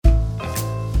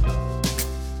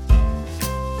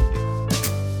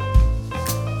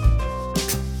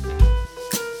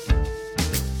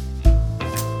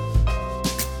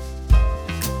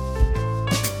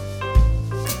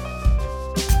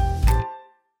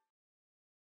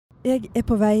Jeg er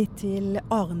på vei til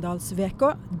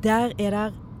Arendalsuka. Der er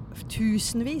det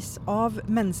tusenvis av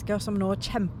mennesker som nå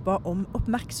kjemper om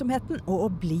oppmerksomheten og å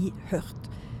bli hørt.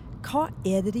 Hva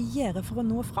er det de gjør for å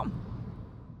nå fram?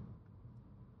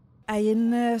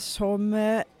 En som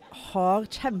har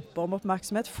kjempet om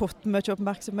oppmerksomhet, fått mye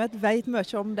oppmerksomhet, vet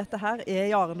mye om dette her, er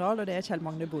i Arendal, og det er Kjell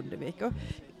Magne Bondevik.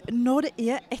 Og når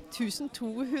det er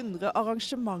 1200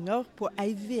 arrangementer på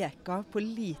en veke på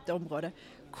lite område,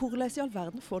 hvordan i all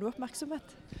verden får du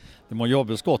oppmerksomhet? Det må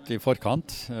jobbes godt i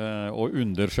forkant og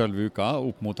under selve uka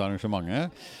opp mot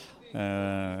arrangementet.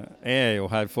 Jeg er jo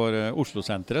her for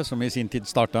Oslo-senteret, som i sin tid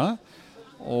startet.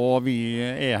 Og vi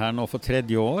er her nå for 3.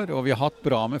 år, og vi har hatt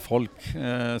bra med folk,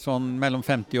 sånn mellom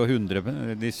 50 og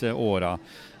 100 disse åra.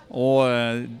 Og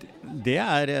det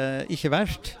er ikke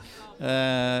verst.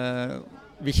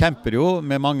 Vi kjemper jo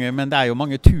med mange, men det er jo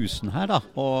mange tusen her da,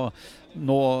 og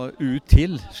nå ut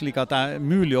til, slik at det er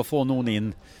mulig å få noen inn.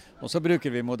 Og så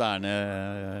bruker vi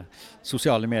moderne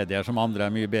sosiale medier som andre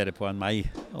er mye bedre på enn meg.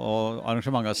 Og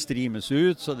arrangementer streames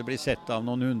ut, så det blir sett av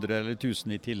noen 100 eller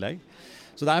 1000 i tillegg.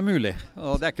 Så det er mulig,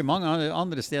 og det er ikke mange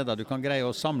andre steder du kan greie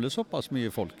å samle såpass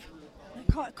mye folk.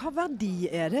 Hva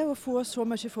verdi er det å få så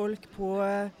mye folk på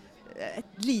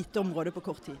et lite område på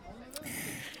kort tid?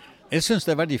 Jeg synes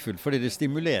det er verdifullt fordi det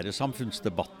stimulerer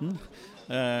samfunnsdebatten.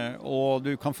 Og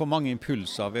du kan få mange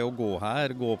impulser ved å gå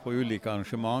her, gå på ulike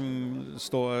arrangement,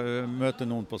 møte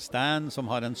noen på stand som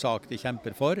har en sak de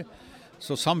kjemper for.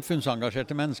 Så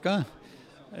samfunnsengasjerte mennesker,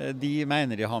 de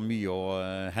mener de har mye å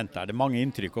hente her. Det er mange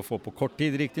inntrykk å få på kort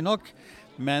tid, riktig nok,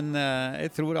 men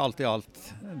jeg tror alt i alt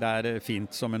det er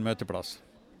fint som en møteplass.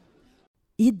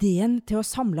 Ideen til å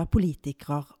samle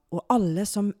politikere og alle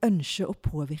som ønsker å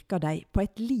påvirke dem på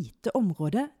et lite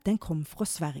område, den kom fra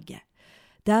Sverige,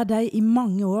 der de i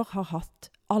mange år har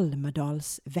hatt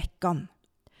Almedalsveckan.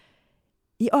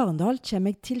 I Arendal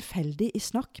kommer jeg tilfeldig i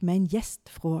snakk med en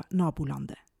gjest fra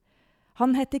nabolandet.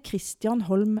 Han heter Christian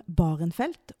Holm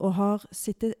Barenfeldt og har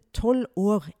sittet 12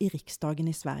 år i riksdagen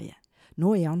i Sverige.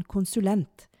 Nå er han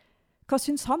konsulent. Hva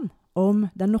syns han om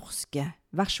den norske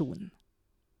versjonen?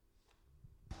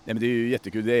 Nej, men det är ju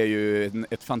jättekul. Det är ju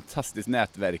ett fantastiskt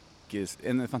nätverk,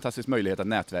 en fantastisk möjlighet att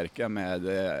nätverka med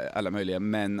alla möjliga,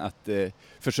 men att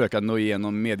försöka nå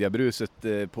igenom mediebruset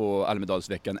på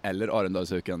Almedalsveckan eller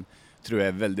Arendalsukan tror jag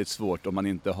är väldigt svårt om man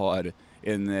inte har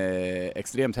en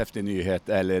extremt häftig nyhet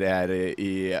eller är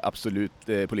i absolut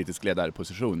politisk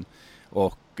ledarposition.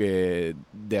 Och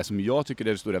det som jag tycker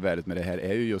är det stora värdet med det här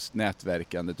är ju just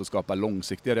nätverkandet och skapa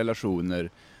långsiktiga relationer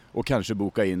och kanske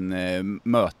boka in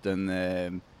möten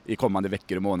i kommande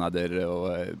veckor och månader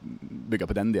och bygga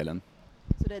på den delen.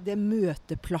 Så det är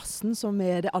möteplassen som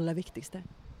är det allra viktigaste?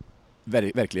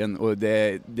 Verkligen, och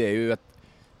det är ju att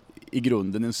i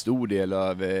grunden en stor del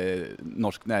av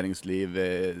norsk näringsliv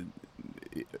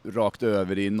rakt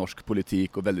över i norsk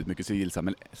politik och väldigt mycket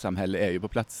civilsamhälle är ju på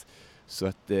plats. Så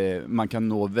att man kan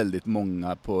nå väldigt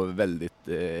många på väldigt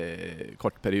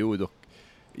kort period och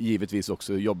givetvis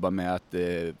också jobba med att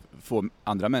få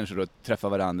andra människor att träffa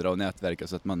varandra och nätverka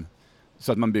så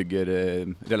att man bygger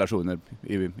relationer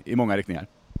i många riktningar.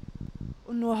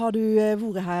 Och nu har du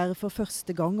varit här för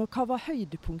första gången, och vad var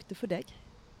höjdpunkter för dig?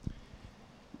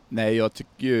 Nej, jag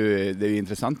tycker ju det är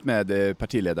intressant med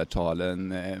partiledartalen,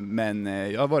 men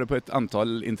jag har varit på ett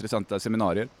antal intressanta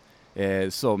seminarier.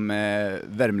 Som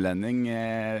värmlänning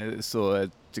så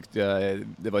tyckte jag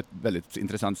det var ett väldigt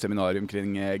intressant seminarium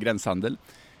kring gränshandel.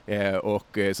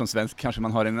 Och som svensk kanske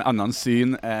man har en annan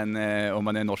syn än om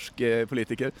man är norsk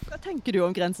politiker. Vad tänker du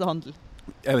om gränshandel?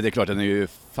 Ja, men det är klart, den är ju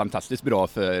fantastiskt bra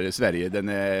för Sverige. Den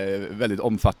är väldigt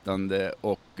omfattande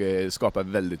och skapar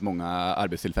väldigt många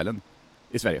arbetstillfällen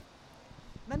i Sverige.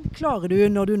 Men klarer du,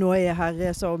 når du nå er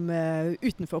her som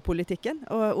utenfor politikken,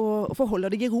 å forholde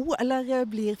deg i ro, eller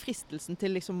blir fristelsen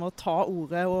til liksom å ta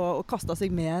ordet og kaste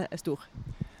seg med stor?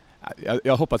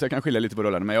 Jag hoppas jag kan skilja lite på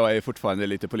rollerna, men jag är fortfarande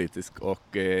lite politisk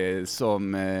och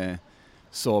som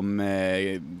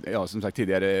sagt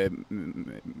tidigare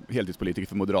heltidspolitiker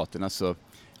för Moderaterna så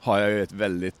har jag ju ett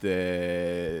väldigt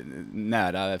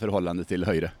nära förhållande till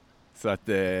höjre. Så att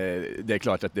det är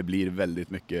klart att det blir väldigt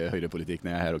mycket höjrepolitik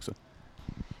när jag är här också.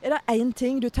 Er det en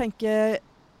ting du tenker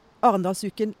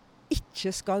Arendalsuken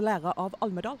ikke skal lære av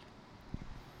Almedal?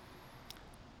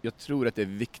 Jag tror att det är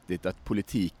viktigt att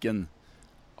politiken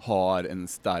har en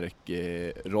stark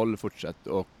roll fortsatt,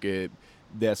 och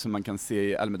det som man kan se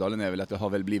i Almedalen är väl att det har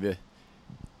väl blivit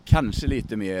kanske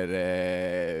lite mer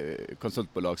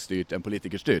konsultbolagsstyrt än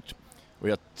politikerstyrt. Och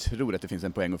jag tror att det finns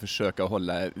en poäng att försöka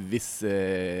hålla viss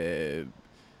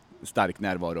stark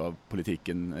närvaro av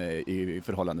politiken i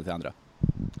förhållande till andra.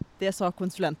 Det sa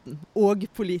konsulenten og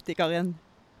politikeren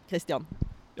Kristian.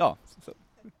 Ja.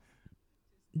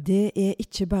 Det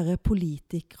ikke bare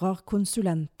politikere,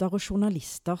 konsulenter og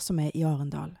journalister som I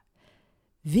Arendal.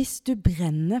 Hvis du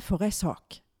brenner for en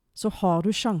sak, så har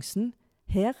du sjansen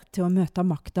her til å møte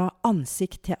makta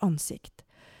ansikt til ansikt.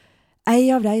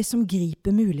 En av de som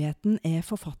griper muligheten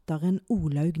forfatteren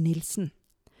Olaug Nilsen.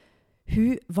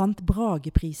 Hun vant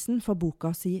Brageprisen for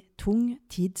boka si Tung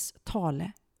tids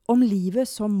tale, om livet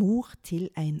som mor til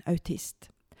en autist.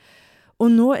 Og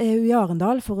nå hun I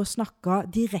Arendal for å snakke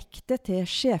direkte til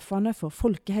sjefene for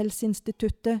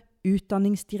Folkehelseinstituttet,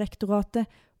 Utdanningsdirektoratet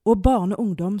og Barne-,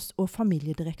 Ungdoms- og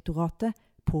Familiedirektoratet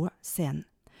på scenen.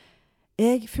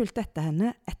 Jeg fulgte etter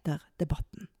henne etter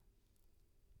debatten.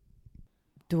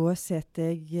 Da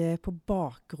setter jeg på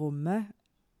bakrommet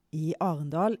I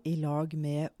Arendal I lag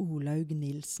med Olaug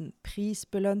Nilsen,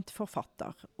 prisbelønt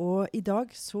forfatter. Og I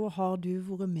dag så har du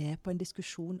vært med på en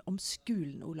diskusjon om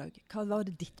skolen, Olaug. Hva var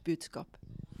det ditt budskap?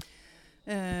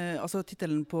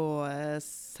 Titelen på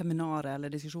seminaret eller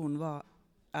diskusjonen var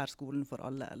skolen for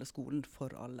alle, eller skolen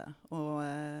for alle. Og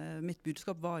mitt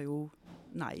budskap var jo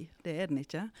nei, det den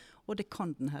ikke, og det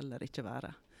kan den heller ikke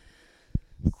være.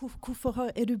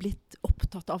 Hvorfor du blitt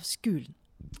opptatt av skolen?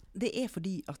 Det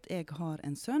fordi at jeg har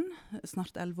en sønn,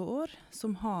 snart 11 år,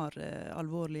 som har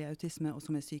alvorlig autisme og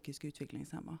som psykisk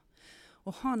utviklingshemmet.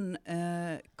 Og han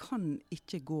kan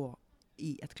ikke gå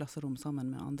I et klasserom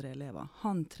sammen med andre elever.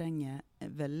 Han trenger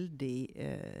veldig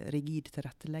rigid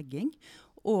tilrettelegging,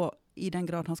 og I den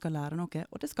grad han skal lære noe,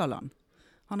 og det skal han.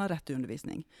 Han har rett til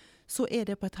undervisning. Så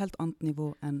det på et helt annet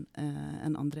nivå enn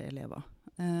andre elever.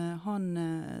 Han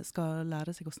skal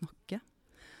lære seg å snakke.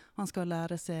 Han skal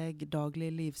lære seg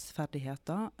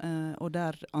dagliglivsferdigheter, og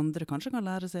der andre kanskje kan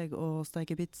lære seg å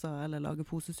steke pizza eller lage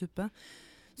posesuppe,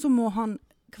 så må han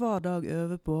hver dag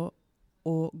øve på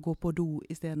å gå på do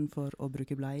I stedet for å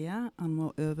bruke bleie. Han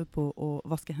må øve på å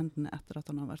vaske hendene etter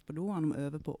at han har vært på do. Han må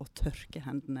øve på å tørke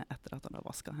hendene etter at han har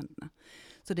vasket hendene.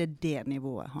 Så det det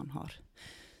nivået han har.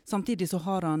 Samtidig så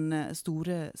har han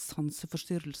store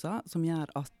sanseforstyrrelser som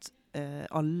gjør at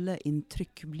alle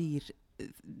inntrykk blir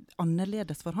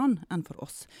annerledes for han enn for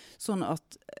oss. Sånn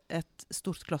at et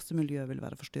stort klassemiljø vil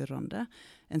være forstyrrende,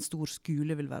 en stor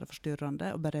skole vil være forstyrrende,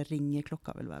 og bare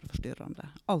ringeklokka vil være forstyrrende.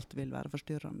 Alt vil være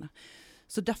forstyrrende.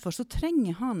 Så derfor så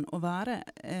trenger han å være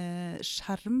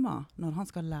skjermet når han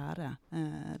skal lære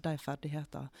de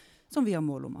ferdigheter som vi har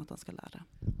mål om at han skal lære.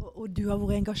 Og du har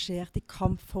vært engasjert I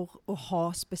kamp for å ha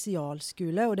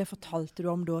spesialskole, og det fortalte du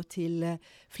om da til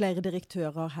flere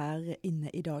direktører her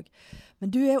inne I dag.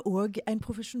 Men du også en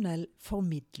profesjonell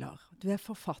formidler. Du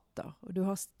forfatter, og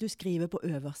du skriver på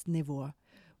øverste nivå.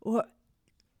 Og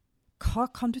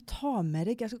hva kan du ta med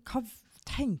deg? Altså, hva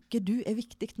tenker du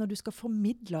viktig når du skal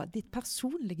formidle ditt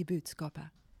personlige budskap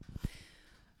her?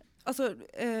 Altså,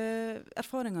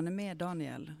 erfaringene med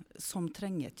Daniel, som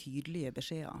trenger tydelige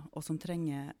beskjeder, og som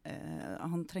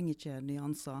han trenger ikke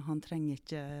nyanser, han trenger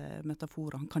ikke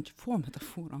metaforer, han kan ikke få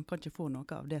metaforer, han kan ikke få noe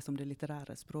av det som det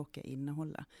litterære språket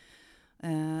inneholder.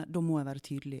 Da må jeg være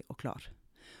tydelig og klar.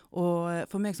 Og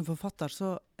for meg som forfatter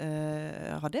så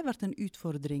har det vært en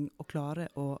utfordring å klare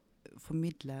å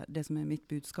formidle det som mitt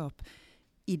budskap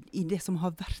I det som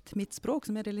har vært mitt språk,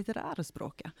 som det litterære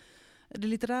språket. Det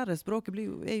litterære språket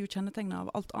jo kjennetegnet av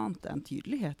alt annet enn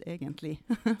tydelighet, egentlig.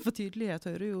 For tydelighet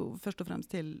hører jo først og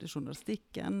fremst til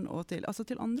journalistikken, og til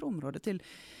andre områder, til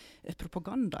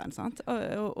propagandaen, sant?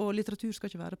 Og litteratur skal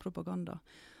ikke være propaganda.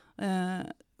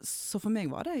 Så for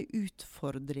meg var det en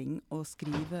utfordring å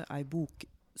skrive en bok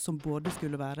som både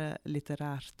skulle være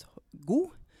litterært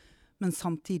god, men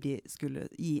samtidig skulle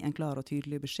gi en klar og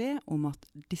tydelig beskjed om at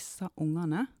disse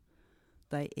ungene,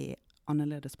 de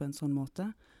annerledes på en sånn måte,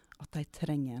 at de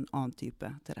trenger en annen type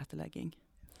tilrettelegging.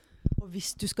 Og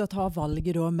hvis du skal ta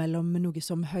valget da mellom noe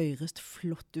som høres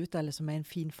flott ut, eller som en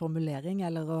fin formulering,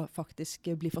 eller å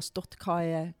faktisk bli forstått,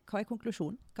 hva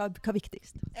konklusjonen? Hva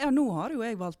viktigst? Ja, nå har jo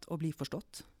jeg valgt å bli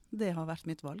forstått. Det har vært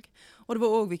mitt valg. Og det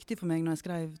var også viktig for meg når jeg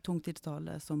skrev Tung tids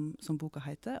tale, som boka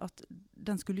heter, at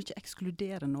den skulle ikke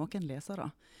ekskludere noen lesere.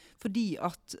 Fordi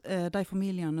at de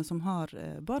familiene som har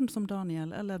barn som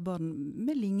Daniel, eller barn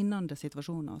med lignende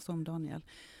situasjoner som Daniel,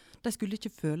 de skulle ikke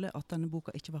føle at denne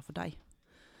boka ikke var for deg.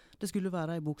 Det skulle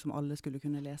være en bok som alle skulle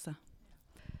kunne lese.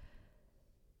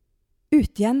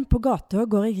 Ut igjen på gata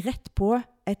går jeg rett på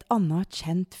et annet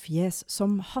kjent fjes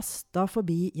som haster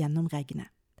forbi gjennom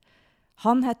regnet.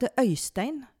 Han heter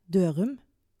Øystein Dørum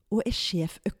og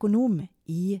sjeføkonom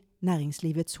I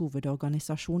Næringslivets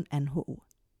hovedorganisasjon NHO.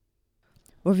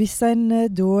 Og hvis en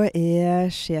da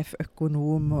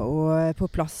sjeføkonom og på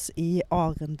plass I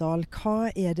Arendal,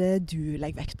 hva det du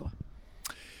legger vekt på?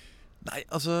 Nei,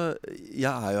 altså,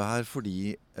 jeg jo her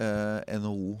fordi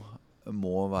NHO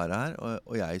må være her,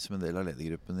 og jeg som en del av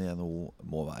ledergruppen i NHO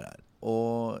må være her.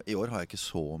 Og i år har jeg ikke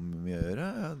så mye å gjøre.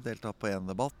 Jeg har deltatt på en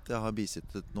debatt, jeg har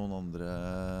bisittet noen andre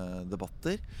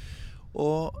debatter.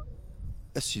 Og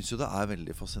jeg synes jo det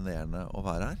veldig fascinerende å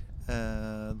være her.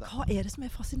 Hva det som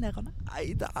fascinerende?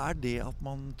 Nei, det det at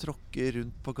man tråkker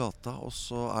rundt på gata, og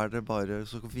så det bare,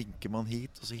 så vinker man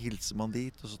hit, og så hilser man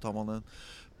dit, og så tar man en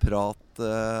prat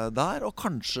der, og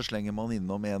kanskje slenger man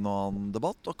innom en og annen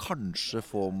debatt, og kanskje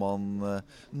får man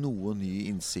noe ny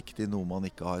innsikt i noe man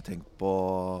ikke har tenkt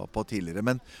på tidligere.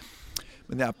 Men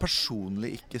jeg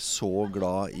personlig ikke så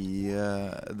glad i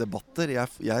debatter.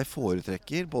 Jeg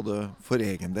foretrekker, både for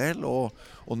egen del og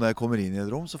når jeg kommer inn i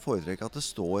et rom, så foretrekker jeg at det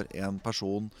står en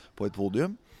person på et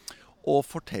podium og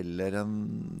forteller en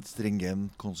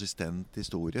stringent, konsistent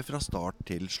historie fra start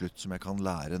til slutt som jeg kan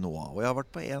lære noe av. Og jeg har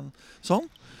vært på en sånn,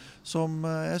 som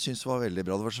jeg synes var veldig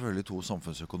bra. Det var selvfølgelig 2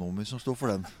 samfunnsøkonomer som stod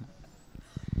for den.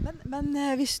 Men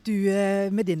hvis du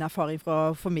med din erfaring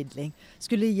fra formidling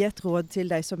skulle gi et råd til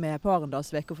deg som på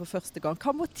Arendalsuka for første gang,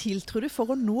 hva må til, tror du,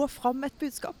 for å nå fram et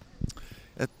budskap?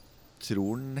 Jeg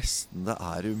tror nesten det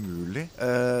umulig.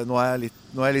 Nå er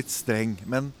jeg litt streng,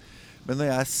 men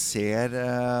når jeg ser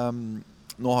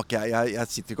nå har ikke jeg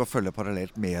sitter ikke og følger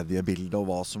parallelt mediebildet og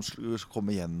hva som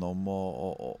kommer gjennom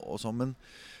og sånn,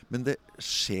 men det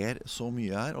skjer så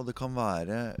mye her, og det kan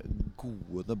være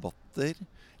gode debatter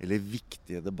eller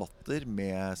viktige debatter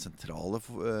med sentrale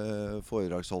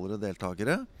foredragsholdere,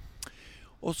 deltakere.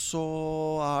 Og så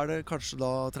det kanskje da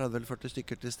 30 eller 40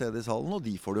 stykker til stede i salen, og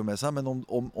de får det jo med seg, men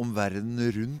om verden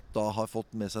rundt da har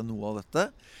fått med seg noe av dette,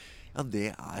 ja,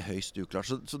 det høyst uklart.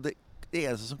 Så det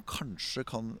eneste som kanskje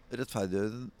kan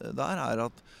rettferdiggjøre der,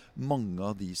 at mange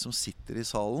av de som sitter i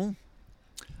salen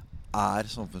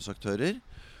samfunnsaktører.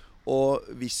 Og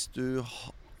hvis du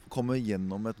kommer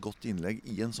gjennom et godt innlegg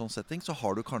i en sånn setting, så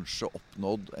har du kanskje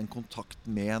oppnådd en kontakt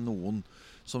med noen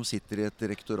som sitter i et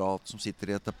direktorat, som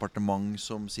sitter i et departement,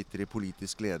 som sitter i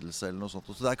politisk ledelse eller noe sånt.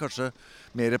 Så det kanskje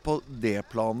mer på det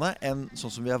planet enn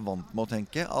sånn som vi vant med å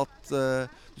tenke, at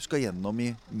du skal gjennom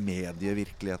i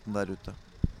medievirkeligheten der ute.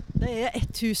 Det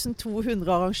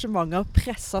 1200 arrangementer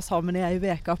presset sammen i en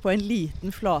veka på en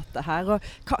liten flate her. Og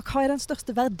hva den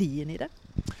største verdien i det?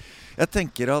 Jeg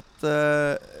tenker at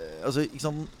ikke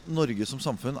sant, Norge som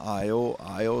samfunn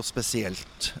jo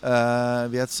spesielt.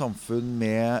 Vi et samfunn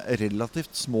med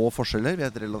relativt små forskjeller. Vi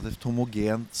et relativt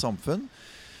homogent samfunn.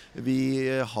 Vi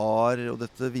har, og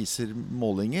dette viser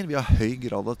målinger, vi har høy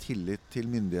grad av tillit til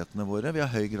myndighetene våre. Vi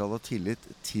har høy grad av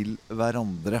tillit til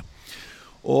hverandre.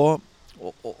 Og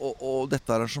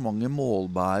dette arrangementet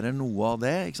målbærer noe av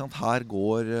det. Ikke sant? Her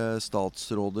går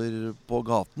statsråder på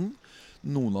gaten.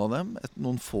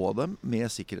 Noen få av dem med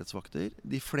sikkerhetsvakter.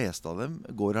 De fleste av dem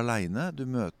går alene. Du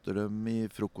møter dem i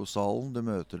frokostsalen, du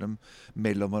møter dem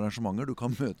mellom arrangementer. Du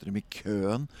kan møte dem i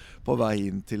køen på vei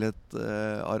inn til et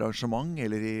arrangement,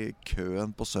 eller i køen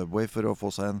på Subway for å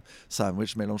få seg en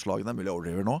sandwich mellom slagene. Det mulig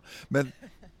overdriver nå. Men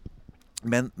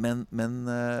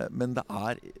det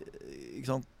ikke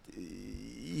sant,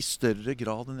 i større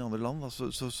grad enn i andre land,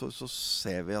 så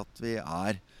ser vi at vi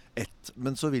ett.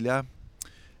 Men så vil jeg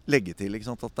legge til, ikke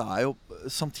sant, at det jo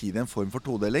samtidig en form for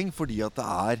todeling, fordi at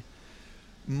det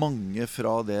mange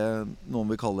fra det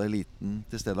noen vil kalle eliten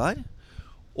til stede her.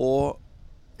 Og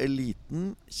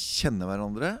eliten kjenner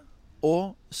hverandre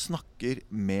og snakker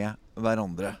med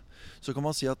hverandre. Så kan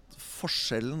man si at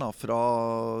forskjellen da, fra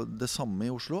det samme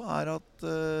i Oslo at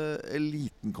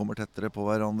eliten kommer tettere på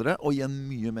hverandre og i en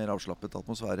mye mer avslappet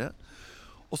atmosfære.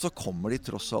 Og så kommer de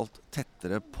tross alt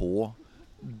tettere på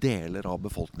deler av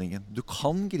befolkningen. Du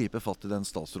kan gripe fatt i den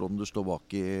statsråden du står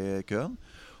bak i køen,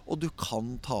 og du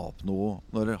kan ta opp noe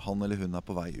når han eller hun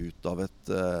på vei ut av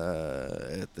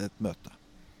et møte.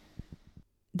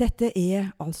 Dette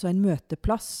altså en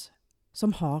møteplass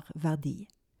som har verdi.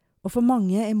 Og for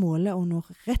mange målet å nå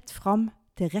rett fram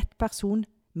til rett person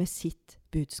med sitt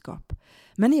budskap.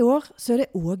 Men i år så det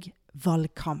også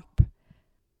valgkamp.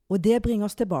 Og det bringer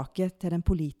oss tilbake til den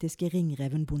politiske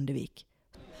ringreven Bondevik.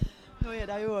 Nå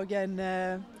det jo også en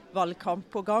valgkamp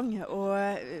på gang, og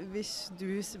hvis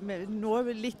du nå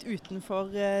litt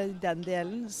utenfor den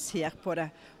delen ser på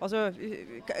det, altså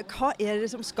hva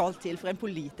det som skal til for en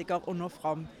politiker å nå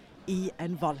fram i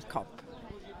en valgkamp?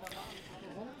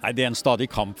 Nei, det en stadig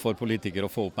kamp for politikere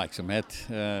å få oppmerksomhet,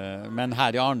 men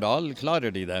her i Arendal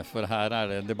klarer de det, for her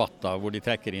det debatter hvor de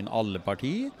trekker inn alle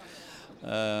partier.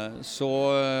 Så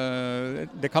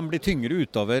det kan bli tyngre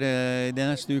utover de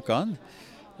neste ukene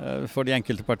for de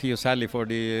enkelte partier, og særlig for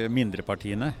de mindre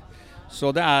partiene. Så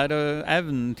det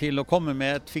evnen til å komme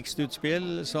med et fikst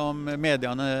utspill som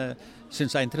mediene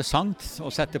synes interessant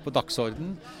å sette på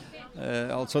dagsorden.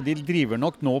 Altså de driver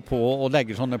nok nå på å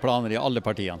legge sånne planer i alle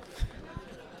partiene.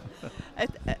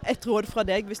 Et råd fra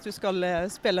deg hvis du skal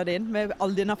spille det inn med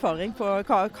all din erfaring på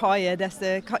hva er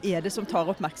det som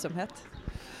tar oppmerksomhet?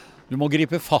 Du må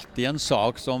gripe fatt i en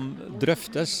sak som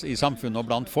drøftes i samfunnet og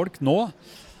blant folk nå,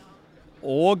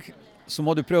 og så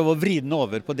må du prøve å vri den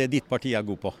over på det ditt parti er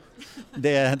god på.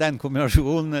 Den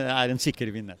kombinasjonen er en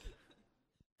sikker vinner.